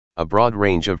A broad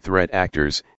range of threat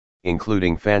actors,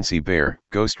 including Fancy Bear,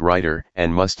 Ghost Rider,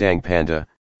 and Mustang Panda,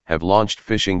 have launched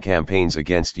phishing campaigns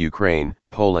against Ukraine,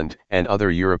 Poland, and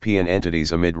other European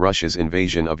entities amid Russia's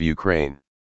invasion of Ukraine.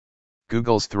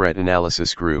 Google's Threat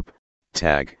Analysis Group,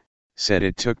 TAG, said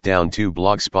it took down 2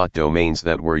 blogspot domains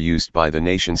that were used by the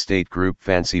nation-state group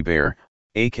Fancy Bear,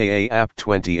 aka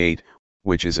App28,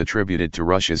 which is attributed to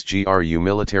Russia's GRU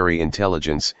military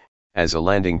intelligence, as a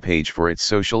landing page for its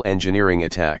social engineering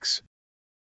attacks.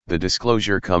 The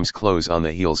disclosure comes close on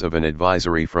the heels of an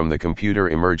advisory from the Computer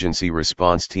Emergency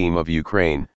Response Team of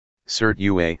Ukraine,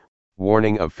 CERT-UA,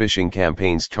 warning of phishing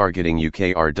campaigns targeting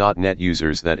UKR.net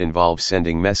users that involve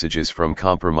sending messages from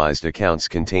compromised accounts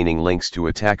containing links to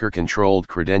attacker-controlled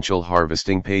credential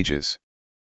harvesting pages.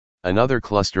 Another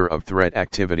cluster of threat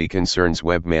activity concerns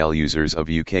webmail users of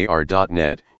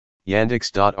UKR.net,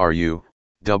 Yandex.ru,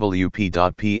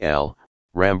 WP.pl,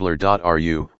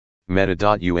 Rambler.ru,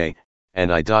 Meta.ua,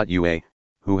 and I.ua,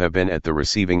 who have been at the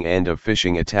receiving end of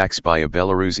phishing attacks by a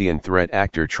Belarusian threat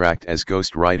actor tracked as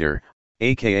Ghost Rider,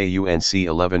 aka UNC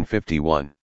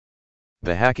 1151.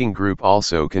 The hacking group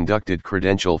also conducted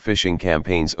credential phishing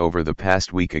campaigns over the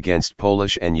past week against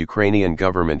Polish and Ukrainian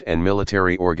government and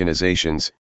military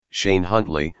organizations, Shane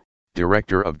Huntley,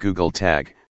 director of Google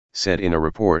TAG, said in a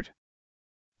report.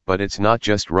 But it's not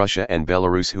just Russia and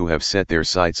Belarus who have set their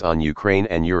sights on Ukraine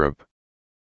and Europe.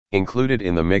 Included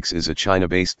in the mix is a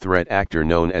China-based threat actor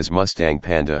known as Mustang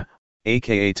Panda,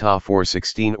 aka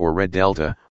Ta-416 or Red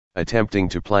Delta, attempting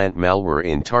to plant malware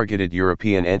in targeted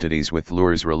European entities with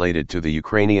lures related to the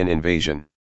Ukrainian invasion.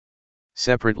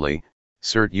 Separately,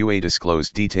 CERT-UA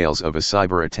disclosed details of a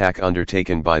cyber attack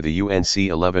undertaken by the UNC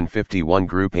 1151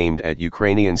 group aimed at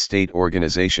Ukrainian state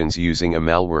organizations using a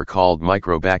malware called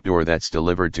micro-backdoor that's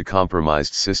delivered to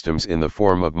compromised systems in the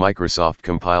form of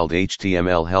Microsoft-compiled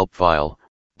HTML help file,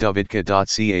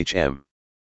 davidka.chm.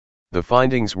 The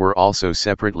findings were also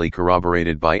separately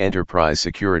corroborated by enterprise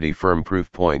security firm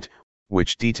Proofpoint,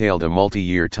 which detailed a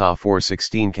multi-year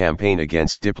Ta-416 campaign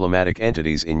against diplomatic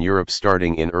entities in Europe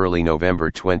starting in early November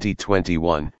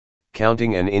 2021,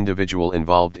 counting an individual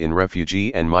involved in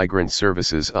refugee and migrant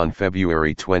services on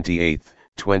February 28,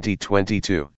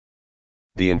 2022.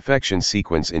 The infection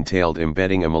sequence entailed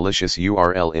embedding a malicious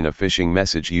URL in a phishing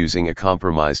message using a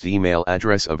compromised email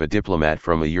address of a diplomat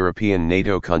from a European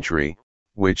NATO country,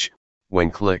 which,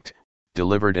 when clicked,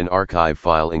 delivered an archive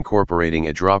file incorporating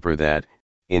a dropper that,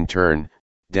 in turn,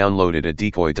 downloaded a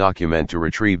decoy document to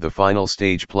retrieve the final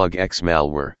stage plug X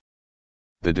malware.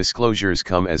 The disclosures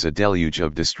come as a deluge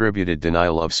of distributed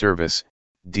denial of service,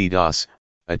 DDoS,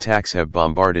 attacks have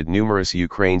bombarded numerous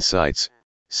Ukraine sites,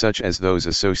 such as those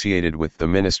associated with the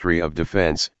Ministry of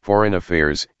Defense, Foreign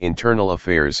Affairs, Internal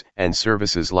Affairs, and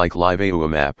services like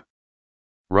LiveAUMAP.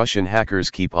 Russian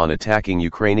hackers keep on attacking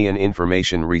Ukrainian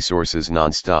information resources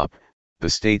non-stop, the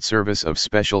State Service of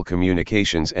Special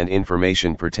Communications and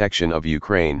Information Protection of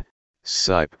Ukraine,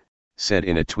 SIP, said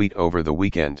in a tweet over the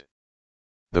weekend.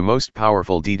 The most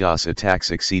powerful DDoS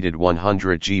attacks exceeded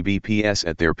 100 Gbps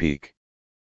at their peak.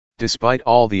 Despite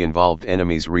all the involved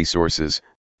enemies' resources,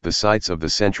 the sites of the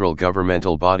central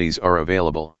governmental bodies are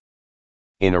available.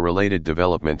 In a related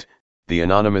development, the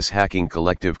anonymous hacking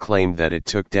collective claimed that it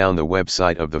took down the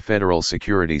website of the Federal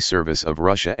Security Service of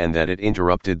Russia and that it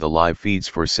interrupted the live feeds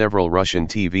for several Russian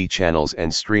TV channels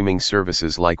and streaming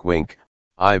services like Wink,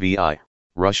 IVI,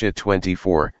 Russia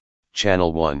 24,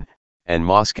 Channel 1, and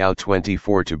Moscow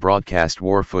 24 to broadcast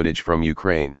war footage from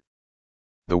Ukraine.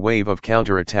 The wave of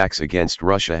counterattacks against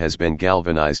Russia has been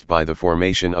galvanized by the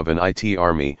formation of an IT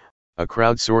army, a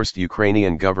crowdsourced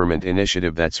Ukrainian government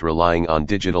initiative that's relying on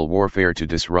digital warfare to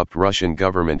disrupt Russian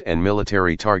government and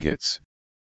military targets.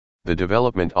 The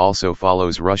development also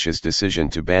follows Russia's decision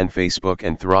to ban Facebook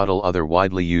and throttle other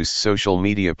widely used social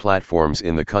media platforms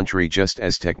in the country, just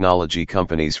as technology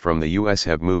companies from the US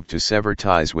have moved to sever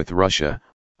ties with Russia,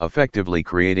 effectively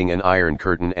creating an iron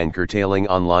curtain and curtailing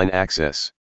online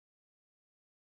access.